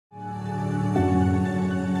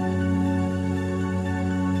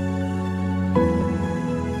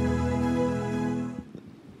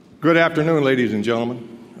Good afternoon, ladies and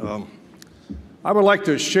gentlemen. I would like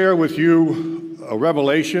to share with you a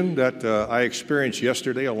revelation that I experienced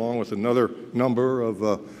yesterday along with another number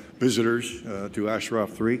of visitors to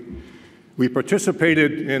Ashraf 3. We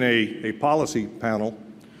participated in a policy panel,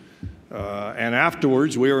 and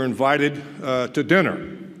afterwards we were invited to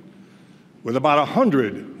dinner with about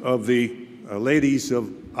 100 of the ladies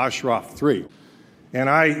of Ashraf 3. And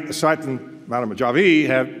I, aside from Madam Rajavi,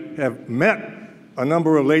 have met a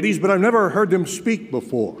number of ladies, but I've never heard them speak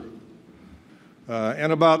before.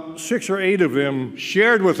 And about 6 or 8 of them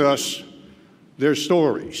shared with us their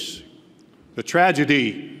stories, the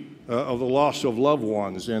tragedy of the loss of loved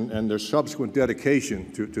ones and their subsequent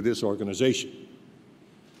dedication to this organization.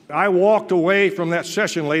 I walked away from that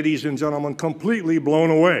session, ladies and gentlemen, completely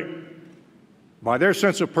blown away by their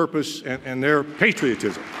sense of purpose and their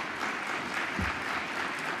patriotism.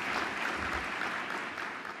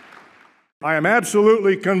 I am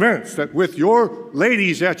absolutely convinced that with your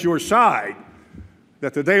ladies at your side,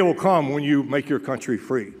 that the day will come when you make your country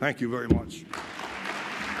free. Thank you very much.